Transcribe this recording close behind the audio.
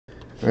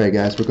Alright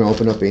guys, we're going to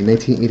open up a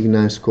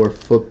 1989 score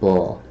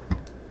football.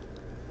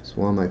 It's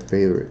one of my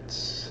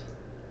favorites.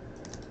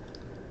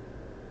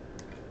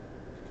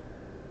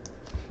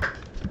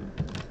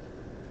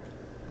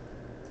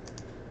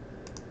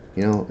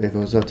 You know, if it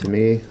was up to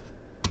me,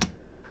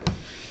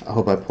 I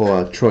hope I pull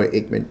a Troy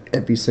Aikman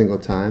every single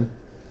time.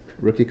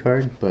 Rookie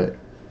card, but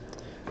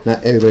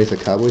not everybody's a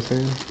Cowboys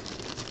fan.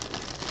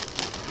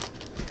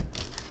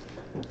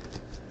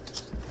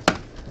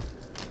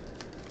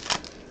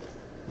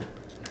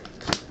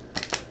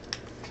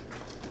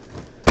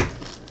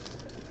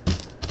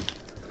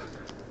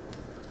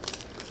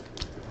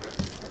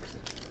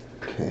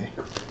 Okay.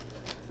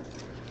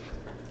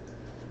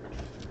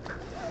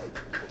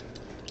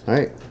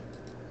 Alright.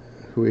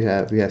 Who we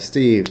have? We have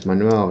Steve,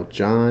 Manuel,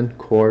 John,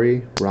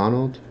 Corey,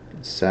 Ronald,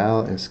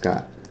 Sal, and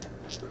Scott.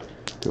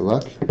 Good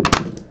luck.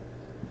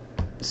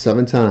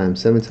 7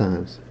 times. 7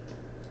 times.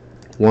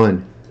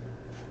 1,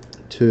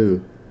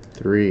 2,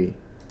 3,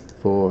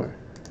 4,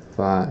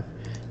 5,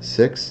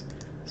 6,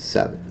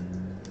 7.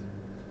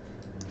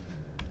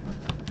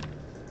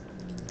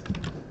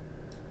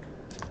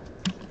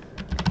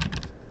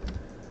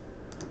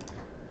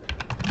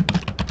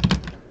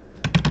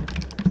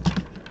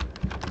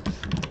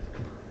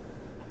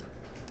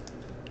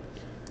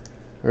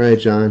 Alright,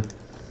 John.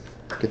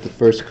 Get the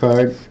first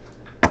card,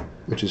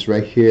 which is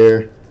right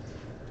here.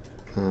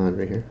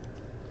 Right here.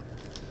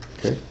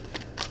 Okay.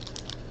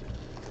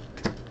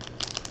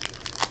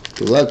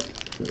 Good luck.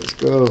 Let's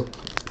go.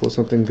 Pull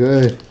something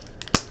good.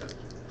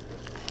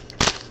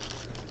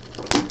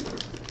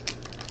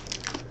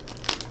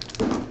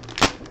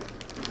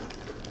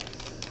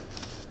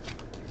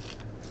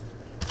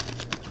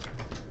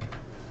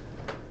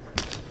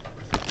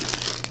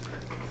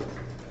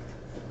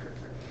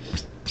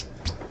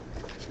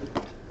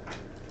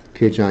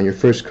 Okay, John, your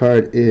first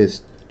card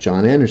is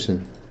John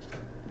Anderson.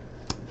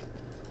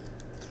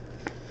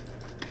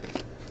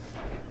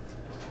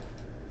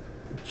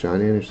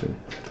 John Anderson.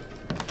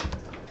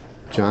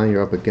 John,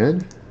 you're up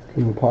again.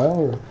 In the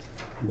pile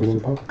or in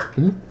the pile?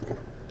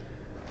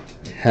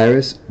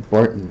 Harris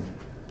Barton.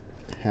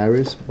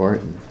 Harris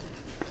Barton.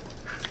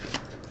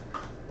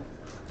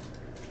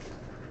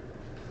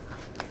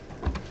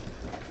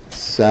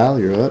 Sal,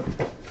 you're up.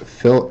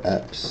 Phil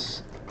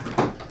Epps.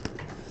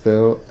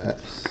 Phil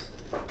Epps.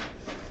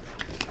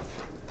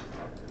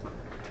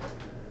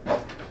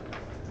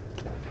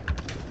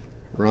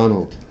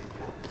 Ronald.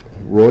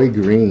 Roy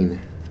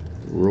Green.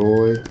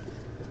 Roy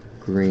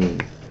Green.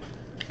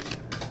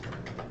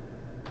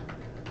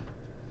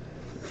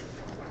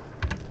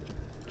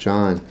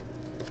 John.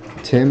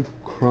 Tim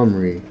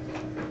Crumry.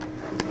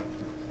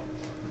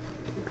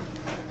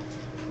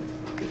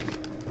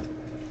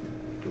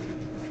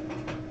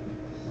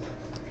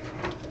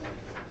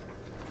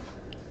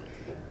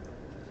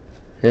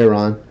 Hey,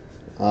 Ron.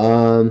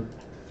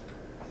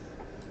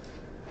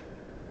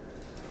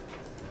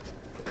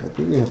 I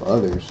think we have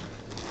others.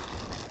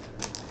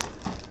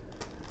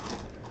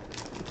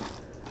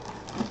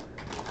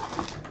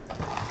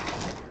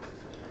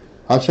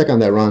 I'll check on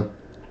that, Ron.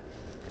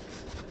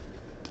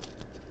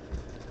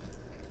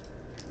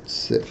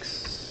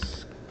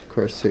 6.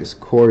 Card 6.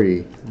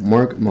 Corey.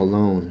 Mark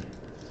Malone.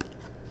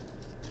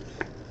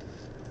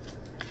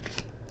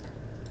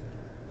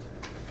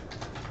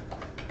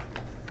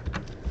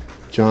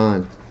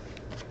 John.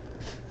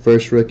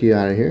 First rookie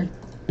out of here.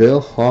 Bill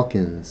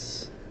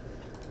Hawkins.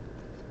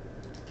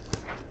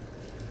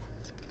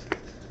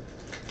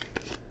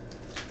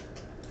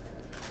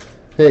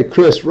 Hey,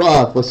 Chris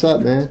Roth, what's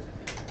up, man?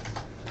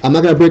 I'm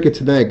not going to break it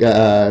tonight,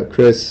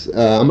 Chris.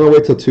 I'm going to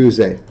wait till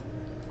Tuesday.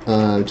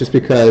 Just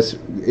because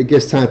it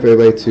gives time for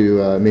everybody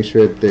to make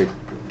sure that they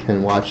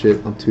can watch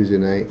it on Tuesday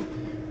night.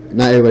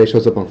 Not everybody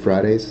shows up on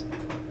Fridays.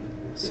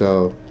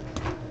 So,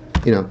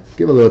 you know,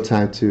 give a little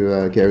time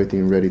to get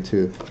everything ready,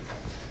 too.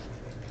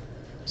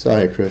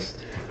 Sorry, Chris.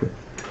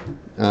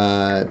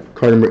 Card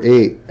number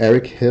 8,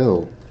 Eric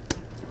Hill.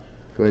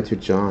 Go ahead to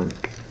John.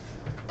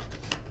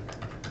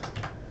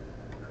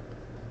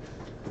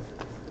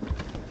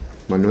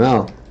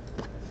 Manuel.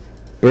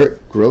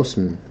 Bert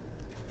Grossman.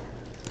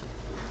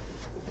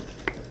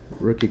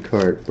 Rookie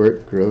card,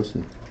 Bert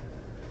Grossman.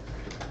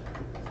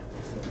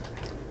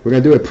 We're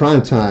going to do it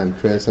prime time,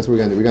 Chris. That's what we're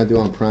going to do. We're going to do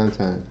it on prime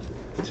time.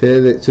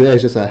 Today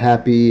is just a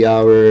happy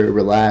hour,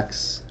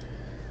 relax,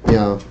 you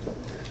know,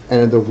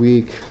 end of the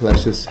week.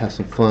 Let's just have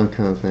some fun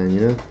kind of thing, you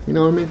know? You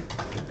know what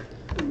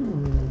I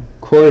mean?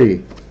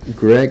 Corey.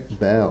 Greg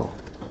Bell.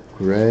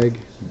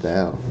 Greg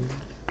Bell.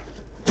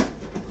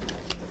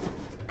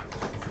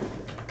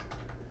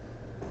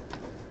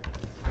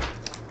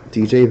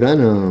 DJ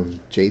Venom.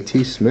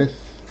 JT Smith.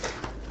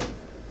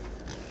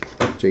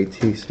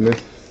 JT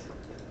Smith.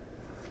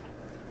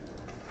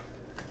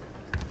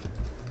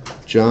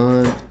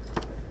 John.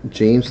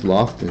 James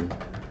Lofton.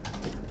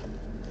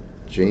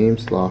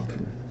 James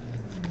Lofton.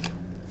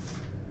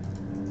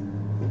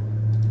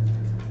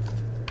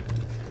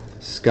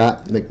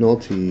 Scott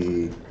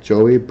McNulty.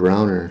 Joey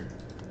Browner.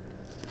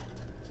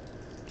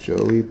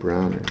 Joey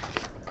Browner.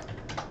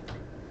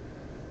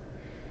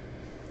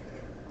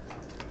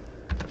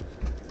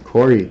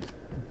 Corey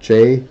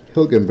J.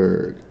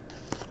 Hilgenberg.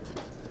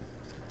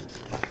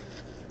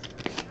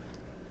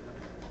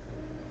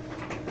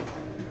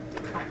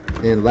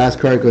 And last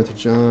card going to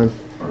John,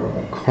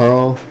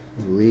 Carl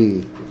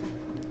Lee.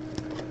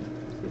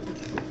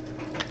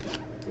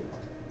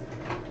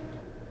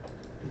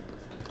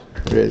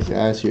 There it is,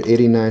 guys. Your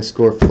 89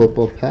 score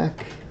football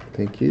pack.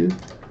 Thank you.